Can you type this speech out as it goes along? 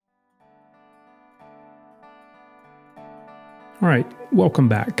All right, welcome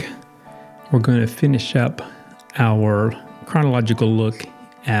back. We're going to finish up our chronological look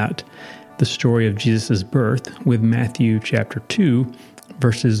at the story of Jesus' birth with Matthew chapter 2,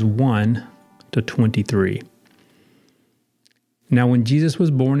 verses 1 to 23. Now when Jesus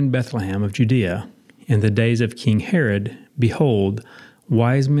was born in Bethlehem of Judea, in the days of King Herod, behold,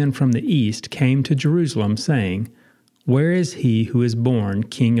 wise men from the east came to Jerusalem, saying, Where is he who is born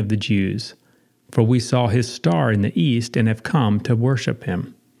King of the Jews? For we saw his star in the east and have come to worship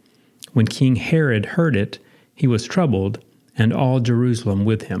him. When King Herod heard it, he was troubled, and all Jerusalem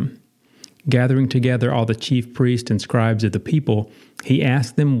with him. Gathering together all the chief priests and scribes of the people, he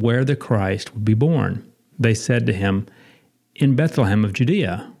asked them where the Christ would be born. They said to him, In Bethlehem of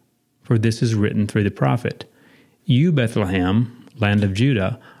Judea, for this is written through the prophet, You, Bethlehem, land of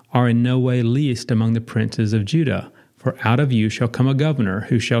Judah, are in no way least among the princes of Judah, for out of you shall come a governor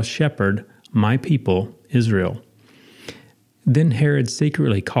who shall shepherd my people Israel. Then Herod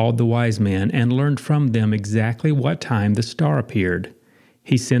secretly called the wise men and learned from them exactly what time the star appeared.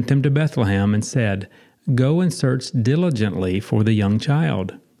 He sent them to Bethlehem and said, Go and search diligently for the young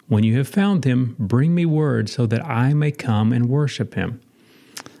child. When you have found him, bring me word so that I may come and worship him.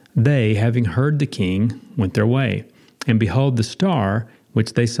 They, having heard the king, went their way. And behold, the star,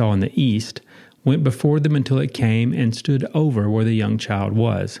 which they saw in the east, went before them until it came and stood over where the young child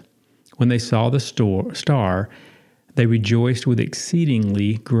was. When they saw the star, they rejoiced with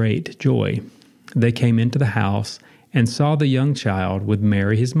exceedingly great joy. They came into the house and saw the young child with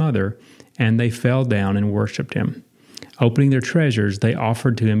Mary his mother, and they fell down and worshipped him. Opening their treasures, they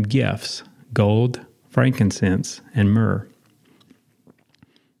offered to him gifts, gold, frankincense, and myrrh.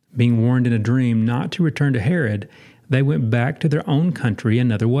 Being warned in a dream not to return to Herod, they went back to their own country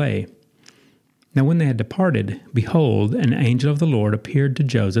another way. Now when they had departed, behold, an angel of the Lord appeared to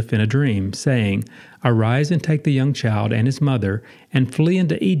Joseph in a dream, saying, Arise and take the young child and his mother, and flee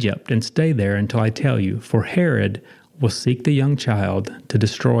into Egypt, and stay there until I tell you, for Herod will seek the young child to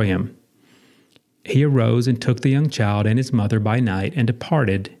destroy him. He arose and took the young child and his mother by night, and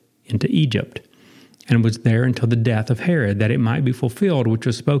departed into Egypt, and was there until the death of Herod, that it might be fulfilled which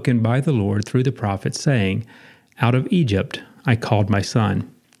was spoken by the Lord through the prophet, saying, Out of Egypt I called my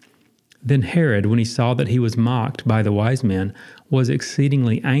son. Then Herod, when he saw that he was mocked by the wise men, was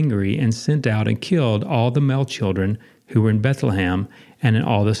exceedingly angry, and sent out and killed all the male children who were in Bethlehem and in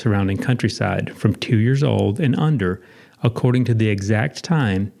all the surrounding countryside, from 2 years old and under, according to the exact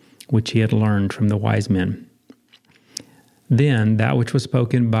time which he had learned from the wise men. Then that which was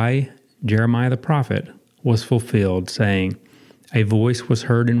spoken by Jeremiah the prophet was fulfilled, saying, A voice was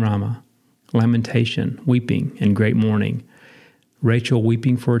heard in Ramah, lamentation, weeping, and great mourning, Rachel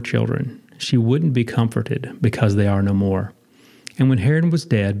weeping for her children. She wouldn't be comforted, because they are no more. And when Herod was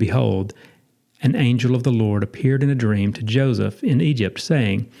dead, behold, an angel of the Lord appeared in a dream to Joseph in Egypt,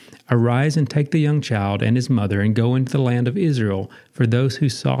 saying, Arise and take the young child and his mother, and go into the land of Israel, for those who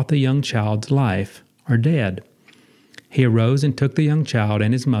sought the young child's life are dead. He arose and took the young child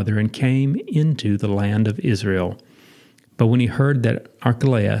and his mother, and came into the land of Israel. But when he heard that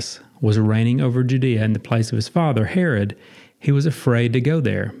Archelaus was reigning over Judea in the place of his father Herod, he was afraid to go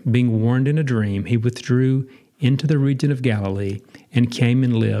there. Being warned in a dream, he withdrew into the region of Galilee, and came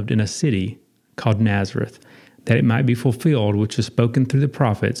and lived in a city called Nazareth, that it might be fulfilled which was spoken through the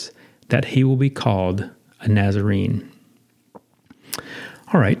prophets, that he will be called a Nazarene.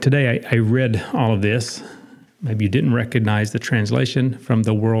 All right, today I read all of this. Maybe you didn't recognize the translation from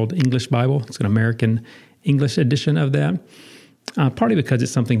the World English Bible. It's an American English edition of that. Partly because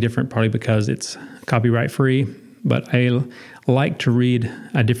it's something different, partly because it's copyright free. But I like to read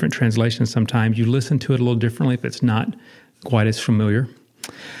a different translation sometimes. You listen to it a little differently if it's not quite as familiar.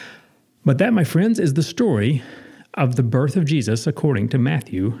 But that, my friends, is the story of the birth of Jesus according to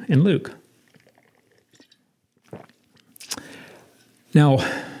Matthew and Luke. Now,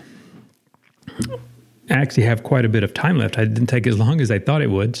 I actually have quite a bit of time left. I didn't take as long as I thought it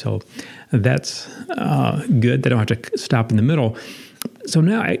would, so that's good. They don't have to stop in the middle. So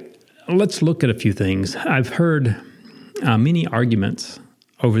now let's look at a few things. I've heard many arguments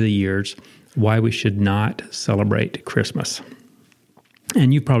over the years why we should not celebrate Christmas.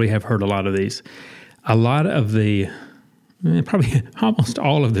 And you probably have heard a lot of these. A lot of the, probably almost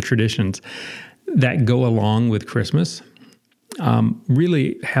all of the traditions that go along with Christmas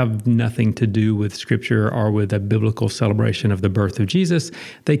really have nothing to do with Scripture or with a biblical celebration of the birth of Jesus.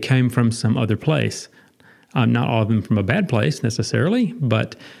 They came from some other place. Not all of them from a bad place necessarily,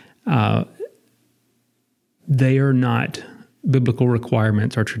 but they are not biblical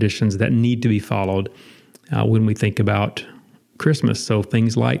requirements or traditions that need to be followed when we think about Christmas. So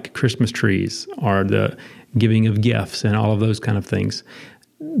things like Christmas trees or the giving of gifts and all of those kind of things.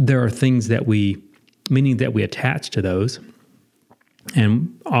 There are things meaning that we attach to those.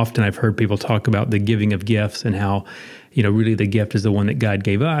 And often I've heard people talk about the giving of gifts and how, really the gift is the one that God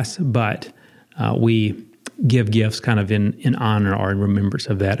gave us, but we give gifts kind of in honor or in remembrance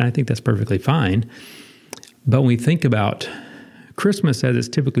of that. And I think that's perfectly fine. But when we think about Christmas as it's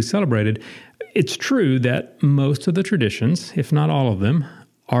typically celebrated, it's true that most of the traditions, if not all of them,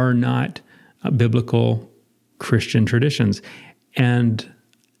 are not biblical Christian traditions. And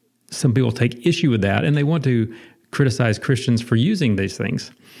some people take issue with that, and they want to criticize Christians for using these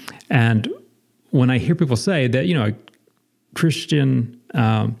things. And when I hear people say that,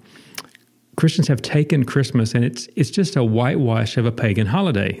 Christians have taken Christmas and it's just a whitewash of a pagan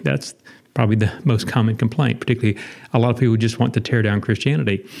holiday. That's probably the most common complaint, particularly a lot of people who just want to tear down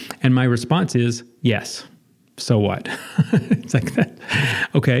Christianity. And my response is, yes, so what? It's like that.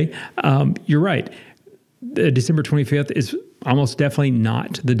 Okay, you're right. December 25th is almost definitely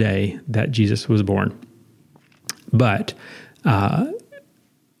not the day that Jesus was born. But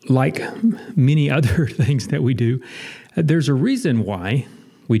like many other things that we do, there's a reason why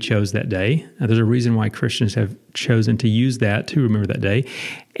we chose that day. There's a reason why Christians have chosen to use that to remember that day.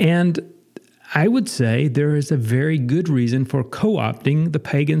 And I would say there is a very good reason for co-opting the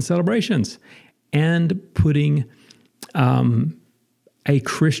pagan celebrations and putting a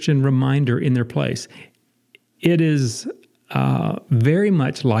Christian reminder in their place. It is very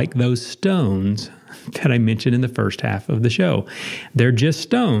much like those stones that I mentioned in the first half of the show. They're just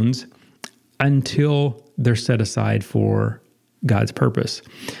stones until they're set aside for God's purpose.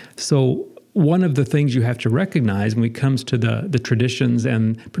 So one of the things you have to recognize when it comes to the traditions,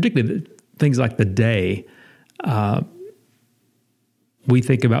 and particularly things like the day, we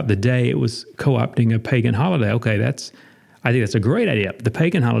think about the day, it was co-opting a pagan holiday. Okay, I think that's a great idea. The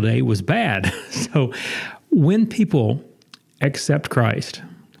pagan holiday was bad. So when people accept Christ,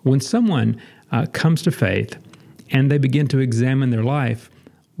 when someone comes to faith and they begin to examine their life,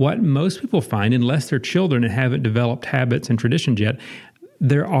 what most people find, unless they're children and haven't developed habits and traditions yet,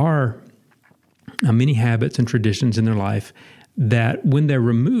 there are many habits and traditions in their life that when they're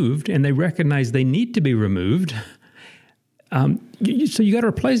removed and they recognize they need to be removed, so you got to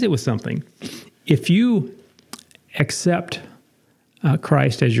replace it with something. If you accept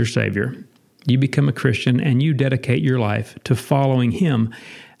Christ as your Savior, you become a Christian and you dedicate your life to following Him,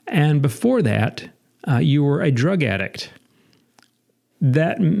 and before that, you were a drug addict,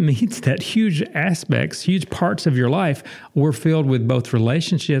 that means that huge parts of your life were filled with both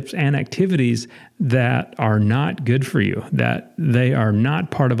relationships and activities that are not good for you, that they are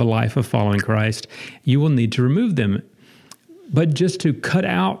not part of a life of following Christ. You will need to remove them. But just to cut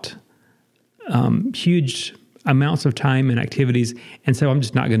out huge amounts of time and activities and say, I'm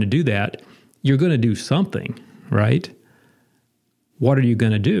just not going to do that, you're going to do something, right? What are you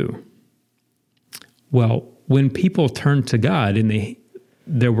going to do? Well, when people turned to God, and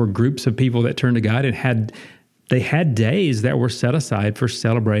there were groups of people that turned to God and they had days that were set aside for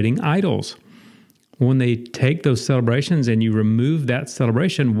celebrating idols. When they take those celebrations and you remove that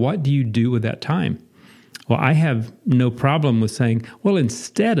celebration, what do you do with that time? Well, I have no problem with saying, well,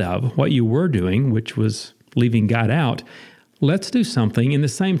 instead of what you were doing, which was leaving God out, let's do something in the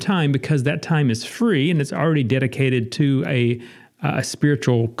same time, because that time is free and it's already dedicated to a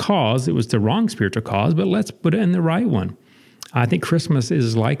spiritual cause. It was the wrong spiritual cause, but let's put it in the right one. I think Christmas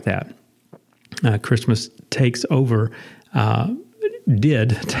is like that. Christmas did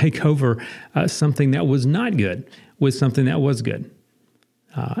take over something that was not good with something that was good.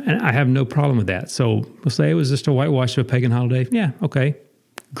 And I have no problem with that. So we'll say it was just a whitewash of a pagan holiday. Yeah, okay,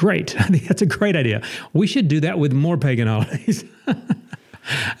 great. I think that's a great idea. We should do that with more pagan holidays.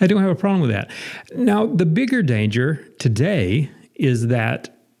 I don't have a problem with that. Now, the bigger danger today is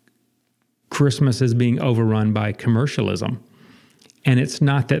that Christmas is being overrun by commercialism. And it's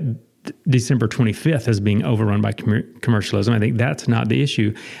not that December 25th is being overrun by commercialism. I think that's not the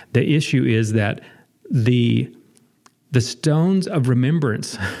issue. The issue is that the stones of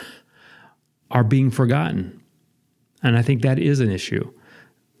remembrance are being forgotten. And I think that is an issue.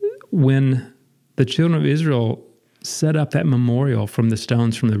 When the children of Israel set up that memorial from the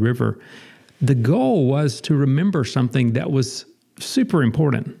stones from the river, the goal was to remember something that was super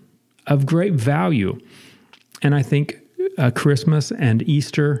important, of great value. And I think Christmas and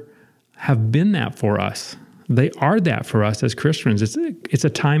Easter have been that for us. They are that for us as Christians. It's a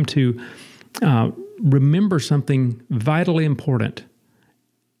time to remember something vitally important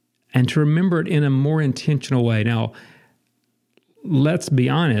and to remember it in a more intentional way. Now, let's be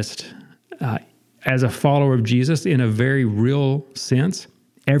honest, as a follower of Jesus, in a very real sense,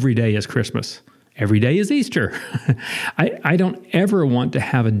 every day is Christmas. Every day is Easter. I don't ever want to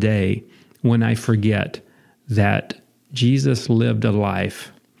have a day when I forget that Jesus lived a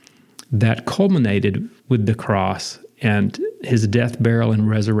life that culminated with the cross and his death, burial, and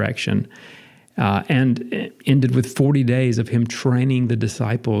resurrection, and ended with 40 days of him training the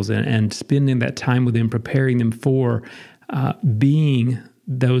disciples and spending that time with them, preparing them for being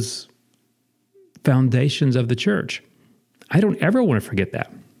those foundations of the church. I don't ever want to forget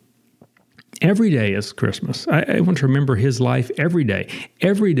that. Every day is Christmas. I want to remember his life every day.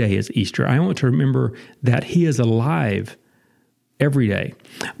 Every day is Easter. I want to remember that he is alive every day.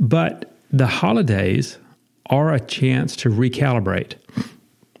 But the holidays are a chance to recalibrate.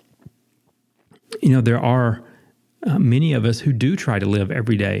 There are many of us who do try to live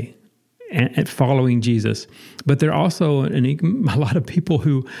every day and following Jesus, but there are also a lot of people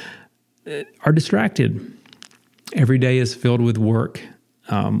who are distracted. Every day is filled with work,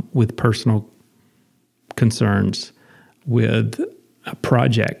 with personal concerns, with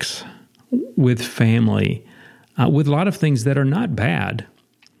projects, with family, with a lot of things that are not bad.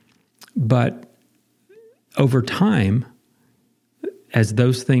 But over time, as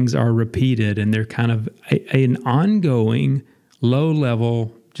those things are repeated and they're kind of an ongoing,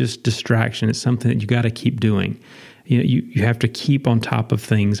 low-level just distraction, it's something that you got to keep doing. You have to keep on top of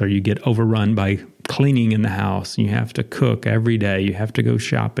things or you get overrun by cleaning in the house. You have to cook every day. You have to go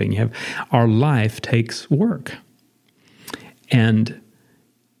shopping. Our life takes work. And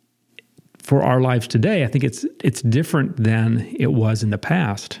for our lives today, I think it's different than it was in the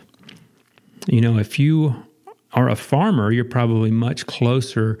past. If you are a farmer, you're probably much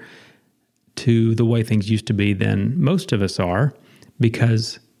closer to the way things used to be than most of us are,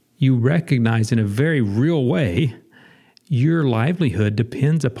 because you recognize in a very real way your livelihood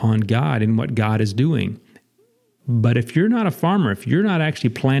depends upon God and what God is doing. But if you're not a farmer, if you're not actually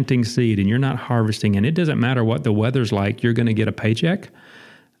planting seed and you're not harvesting, and it doesn't matter what the weather's like, you're going to get a paycheck.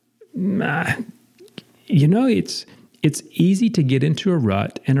 It's easy to get into a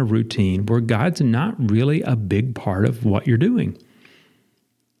rut and a routine where God's not really a big part of what you're doing.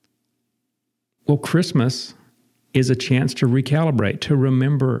 Well, Christmas is a chance to recalibrate, to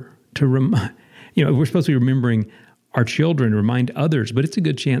remember, we're supposed to be remembering our children, remind others, but it's a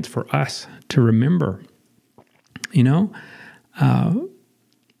good chance for us to remember.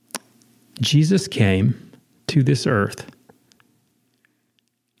 Jesus came to this earth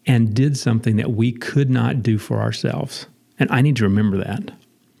and did something that we could not do for ourselves. And I need to remember that.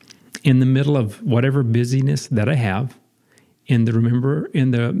 In the middle of whatever busyness that I have, in the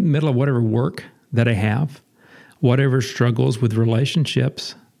middle of whatever work that I have, whatever struggles with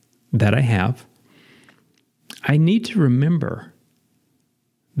relationships that I have, I need to remember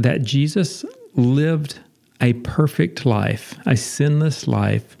that Jesus lived a perfect life, a sinless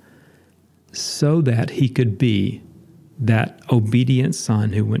life, so that he could be that obedient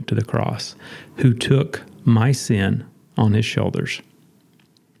son who went to the cross, who took my sin on his shoulders,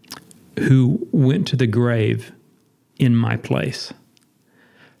 who went to the grave in my place,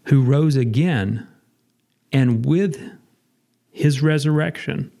 who rose again, and with his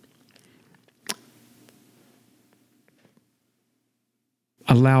resurrection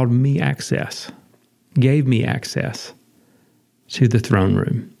allowed me access, gave me access to the throne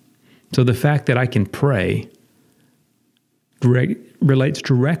room. So the fact that I can pray relates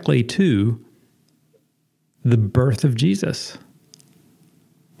directly to the birth of Jesus.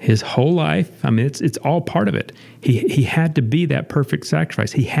 His whole life, it's all part of it. He had to be that perfect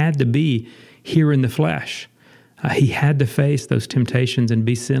sacrifice. He had to be here in the flesh. He had to face those temptations and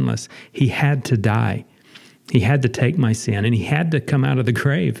be sinless. He had to die. He had to take my sin, and he had to come out of the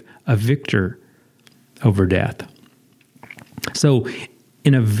grave a victor over death. So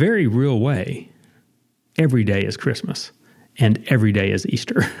in a very real way, every day is Christmas and every day is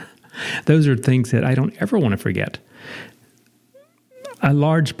Easter. Those are things that I don't ever want to forget. A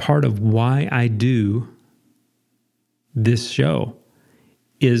large part of why I do this show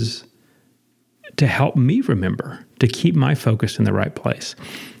is to help me remember, to keep my focus in the right place.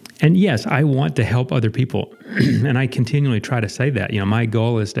 And yes, I want to help other people, and I continually try to say that. My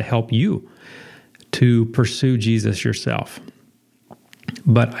goal is to help you to pursue Jesus yourself.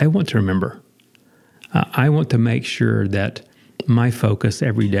 But I want to remember. I want to make sure that my focus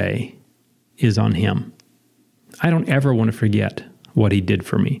every day is on him. I don't ever want to forget what he did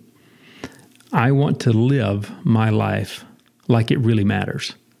for me. I want to live my life like it really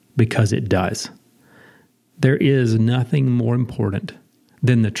matters, because it does. There is nothing more important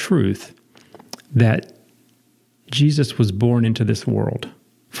than the truth that Jesus was born into this world,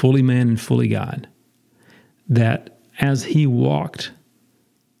 fully man and fully God, that as he walked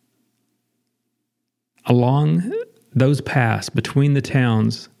along those paths between the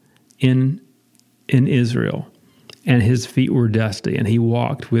towns in Israel, and his feet were dusty, and he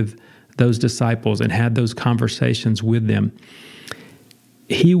walked with those disciples and had those conversations with them.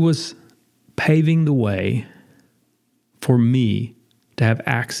 He was paving the way for me to have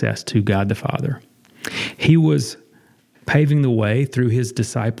access to God the Father. He was paving the way through his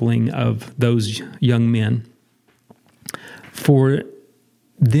discipling of those young men for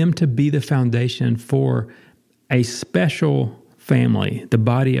them to be the foundation for a special family, the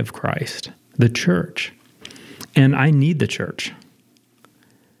body of Christ, the church. And I need the church.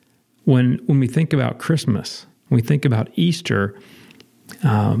 When we think about Christmas, when we think about Easter,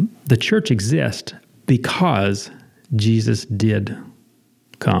 the church exists because Jesus did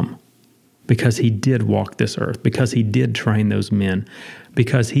come, because he did walk this earth, because he did train those men,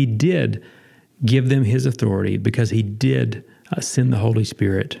 because he did give them his authority, because he did send the Holy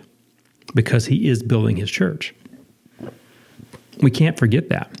Spirit, because he is building his church. We can't forget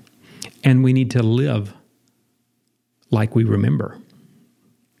that. And we need to live like we remember.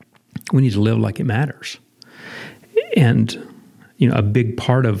 We need to live like it matters. And, a big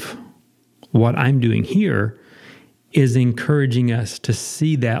part of what I'm doing here is encouraging us to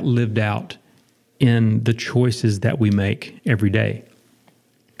see that lived out in the choices that we make every day.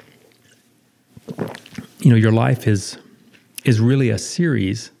 Your life is really a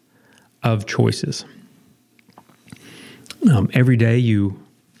series of choices. Every day you're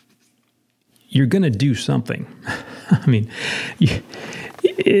going to do something.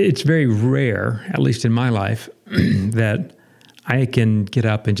 It's very rare, at least in my life, that I can get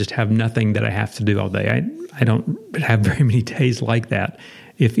up and just have nothing that I have to do all day. I don't have very many days like that,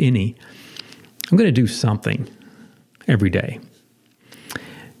 if any. I'm going to do something every day.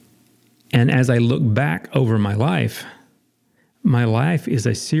 And as I look back over my life is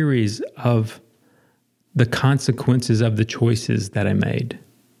a series of the consequences of the choices that I made.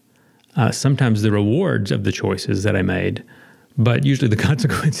 Sometimes the rewards of the choices that I made, but usually the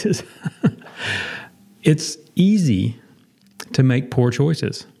consequences. It's easy to make poor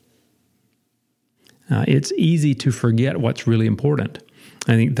choices. It's easy to forget what's really important.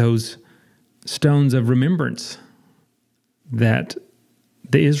 I think those stones of remembrance that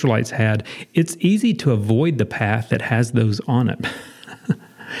the Israelites had, it's easy to avoid the path that has those on it.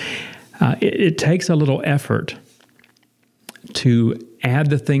 It takes a little effort to add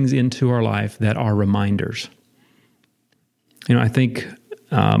the things into our life that are reminders. I think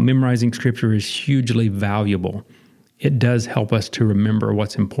memorizing Scripture is hugely valuable. It does help us to remember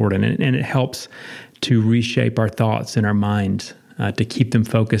what's important, and it helps to reshape our thoughts and our minds to keep them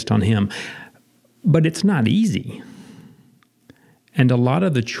focused on Him. But it's not easy. And a lot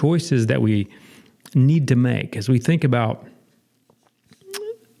of the choices that we need to make as we think about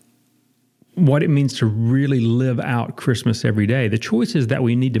what it means to really live out Christmas every day, the choices that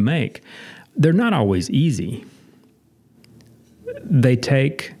we need to make, they're not always easy. They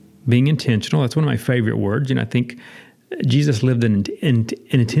take being intentional. That's one of my favorite words. I think Jesus lived an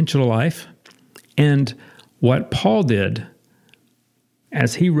intentional life. And what Paul did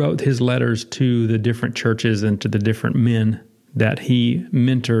as he wrote his letters to the different churches and to the different men that he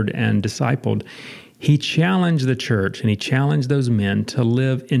mentored and discipled, he challenged the church and he challenged those men to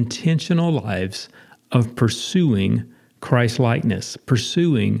live intentional lives of pursuing Christ-likeness,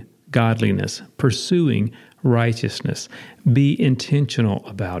 pursuing godliness, pursuing righteousness. Be intentional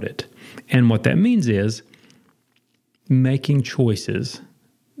about it. And what that means is making choices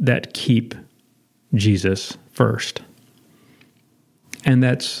that keep Jesus first. And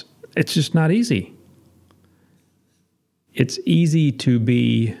it's just not easy. It's easy to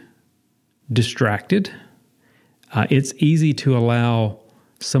be distracted. It's easy to allow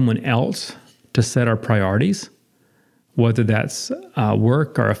someone else to set our priorities, whether that's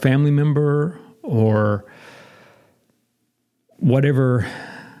work or a family member or whatever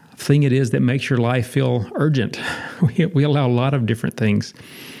thing it is that makes your life feel urgent. We allow a lot of different things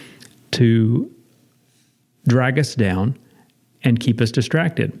to drag us down and keep us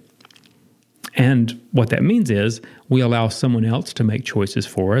distracted. And what that means is we allow someone else to make choices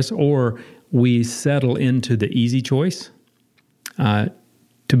for us, or we settle into the easy choice,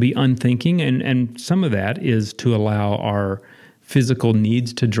 to be unthinking. And some of that is to allow our physical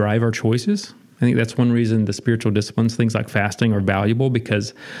needs to drive our choices. I think that's one reason the spiritual disciplines, things like fasting, are valuable,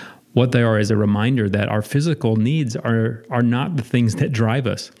 because what they are is a reminder that our physical needs are not the things that drive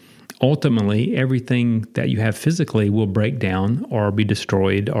us. Ultimately, everything that you have physically will break down or be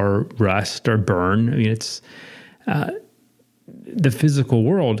destroyed or rust or burn. It's the physical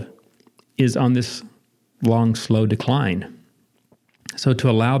world is on this long, slow decline. So to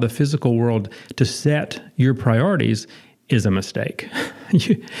allow the physical world to set your priorities is a mistake.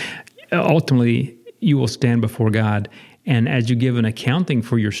 Ultimately, you will stand before God, and as you give an accounting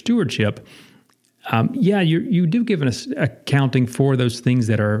for your stewardship, you do give an accounting for those things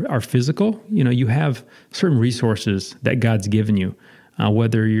that are physical. You have certain resources that God's given you,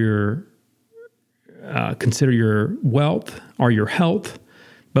 whether you're consider your wealth or your health.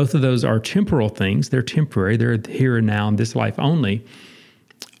 Both of those are temporal things. They're temporary. They're here and now in this life only.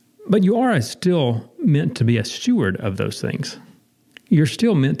 But you are still meant to be a steward of those things. You're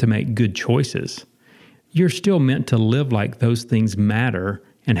still meant to make good choices. You're still meant to live like those things matter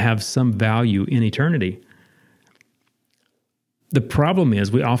and have some value in eternity. The problem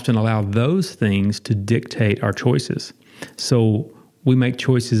is we often allow those things to dictate our choices. So we make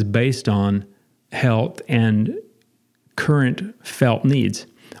choices based on health and current felt needs,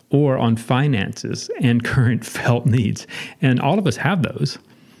 or on finances and current felt needs. And all of us have those.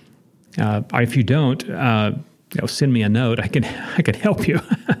 If you don't, send me a note. I can help you.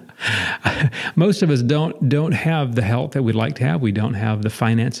 Most of us don't have the health that we'd like to have. We don't have the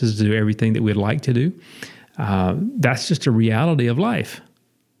finances to do everything that we'd like to do. That's just a reality of life.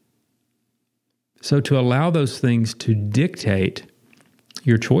 So to allow those things to dictate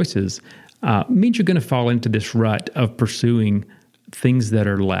your choices means you're going to fall into this rut of pursuing things that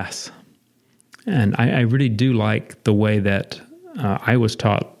are less. And I really do like the way that I was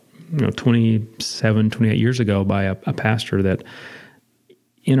taught 27, 28 years ago by a pastor, that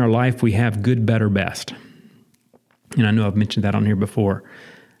in our life we have good, better, best. And I know I've mentioned that on here before.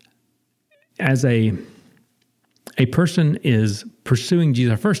 As a person is pursuing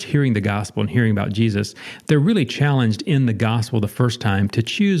Jesus, first hearing the gospel and hearing about Jesus, they're really challenged in the gospel the first time to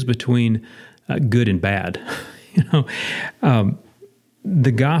choose between good and bad.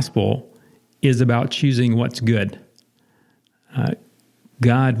 The gospel is about choosing what's good.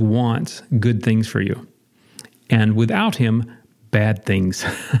 God wants good things for you. And without him, bad things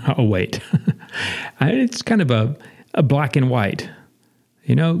await. It's kind of a black and white.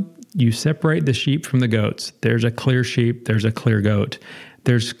 You separate the sheep from the goats. There's a clear sheep, there's a clear goat.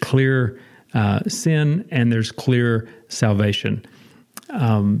 There's clear sin, and there's clear salvation.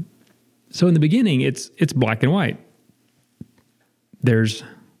 So in the beginning, it's black and white. There's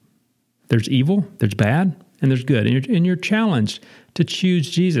evil, there's bad, and there's good. And you're challenged to choose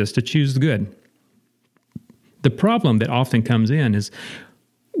Jesus, to choose the good. The problem that often comes in is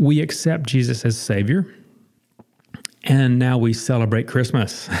we accept Jesus as Savior, and now we celebrate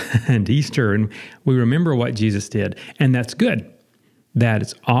Christmas and Easter, and we remember what Jesus did, and that's good. That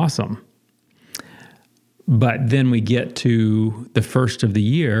is awesome. But then we get to the first of the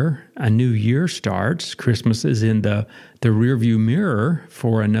year, a new year starts, Christmas is in the rearview mirror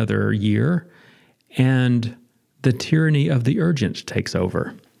for another year, and the tyranny of the urgent takes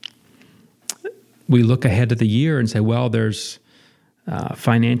over. We look ahead of the year and say, well, there's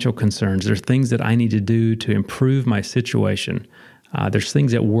financial concerns. There's things that I need to do to improve my situation. There's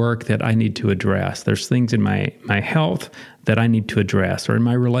things at work that I need to address. There's things in my health that I need to address, or in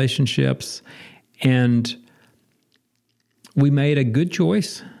my relationships. And we made a good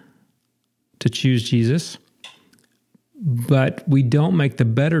choice to choose Jesus, but we don't make the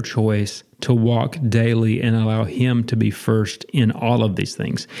better choice to walk daily and allow him to be first in all of these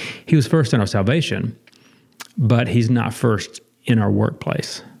things. He was first in our salvation, but he's not first in our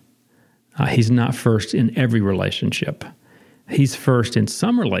workplace. He's not first in every relationship. He's first in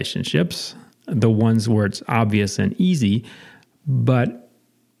some relationships, the ones where it's obvious and easy, but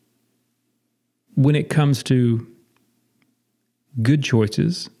when it comes to good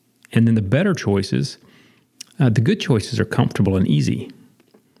choices and then the better choices, the good choices are comfortable and easy.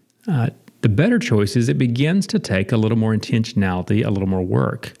 The better choices, it begins to take a little more intentionality, a little more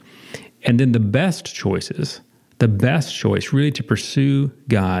work. And then the best choice really to pursue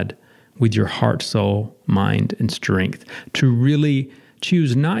God with your heart, soul, mind, and strength, to really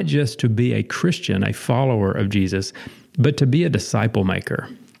choose not just to be a Christian, a follower of Jesus, but to be a disciple maker,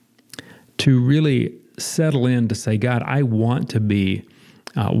 to really settle in to say, God, I want to be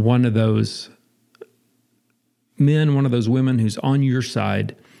one of those men, one of those women who's on your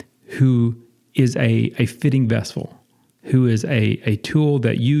side, who is a fitting vessel, who is a tool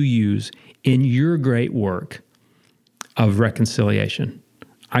that you use in your great work of reconciliation.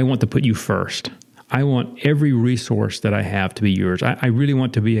 I want to put you first. I want every resource that I have to be yours. I really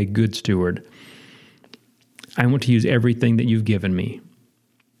want to be a good steward. I want to use everything that you've given me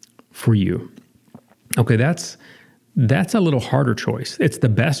for you. Okay, that's a little harder choice. It's the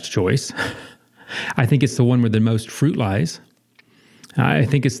best choice. I think it's the one where the most fruit lies. I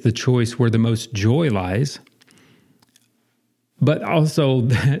think it's the choice where the most joy lies. but also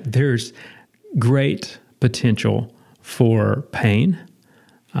there's great potential for pain,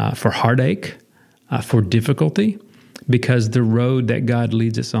 for heartache, for difficulty, because the road that God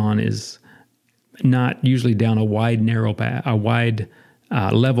leads us on is not usually down a wide, narrow path, a wide,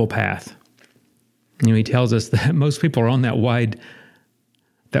 level path. He tells us that most people are on that wide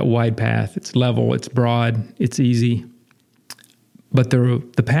path. It's level, it's broad, it's easy. But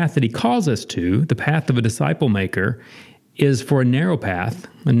the path that he calls us to, the path of a disciple maker, is for a narrow path,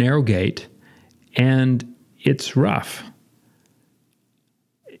 a narrow gate, and it's rough.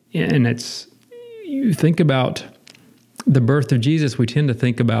 And you think about the birth of Jesus, we tend to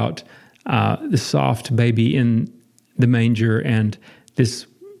think about the soft baby in the manger and this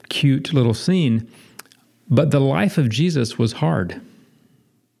cute little scene, but the life of Jesus was hard.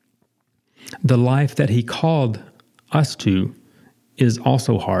 The life that he called us to is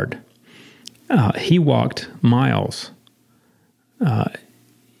also hard. He walked miles.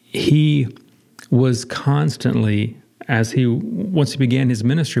 He was constantly, once he began his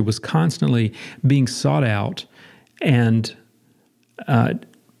ministry, was constantly being sought out, and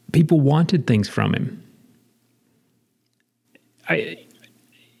people wanted things from him.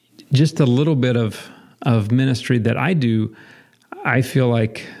 Just a little bit of ministry that I do, I feel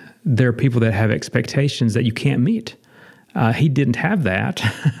like there are people that have expectations that you can't meet. He didn't have that,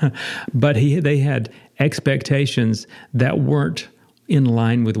 but they had expectations that weren't in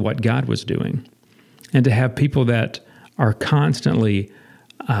line with what God was doing. And to have people that are constantly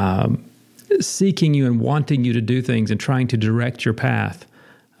seeking you and wanting you to do things and trying to direct your path,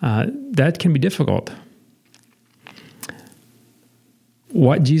 that can be difficult.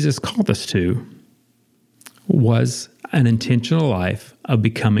 What Jesus called us to was an intentional life of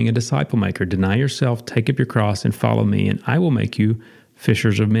becoming a disciple maker. Deny yourself, take up your cross, and follow me, and I will make you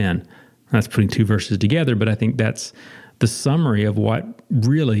fishers of men. That's putting two verses together, but I think that's the summary of what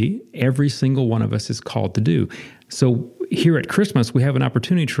really every single one of us is called to do. So here at Christmas, we have an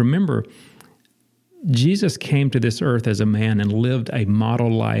opportunity to remember Jesus came to this earth as a man and lived a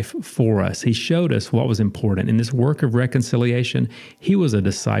model life for us. He showed us what was important. In this work of reconciliation, he was a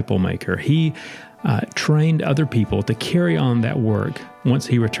disciple maker. He trained other people to carry on that work once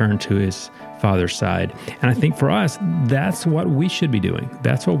he returned to his Father's side. And I think for us, that's what we should be doing.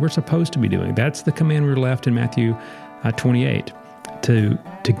 That's what we're supposed to be doing. That's the command we were left in Matthew 28, to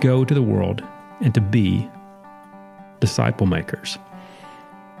go to the world and to be disciple makers.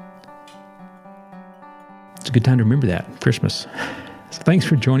 It's a good time to remember that, Christmas. So thanks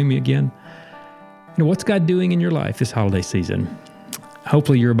for joining me again. What's God doing in your life this holiday season?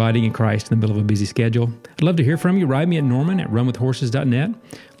 Hopefully you're abiding in Christ in the middle of a busy schedule. I'd love to hear from you. Write me at norman@runwithhorses.net.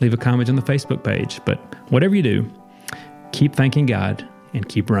 Leave a comment on the Facebook page. But whatever you do, keep thanking God and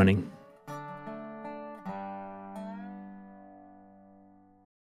keep running.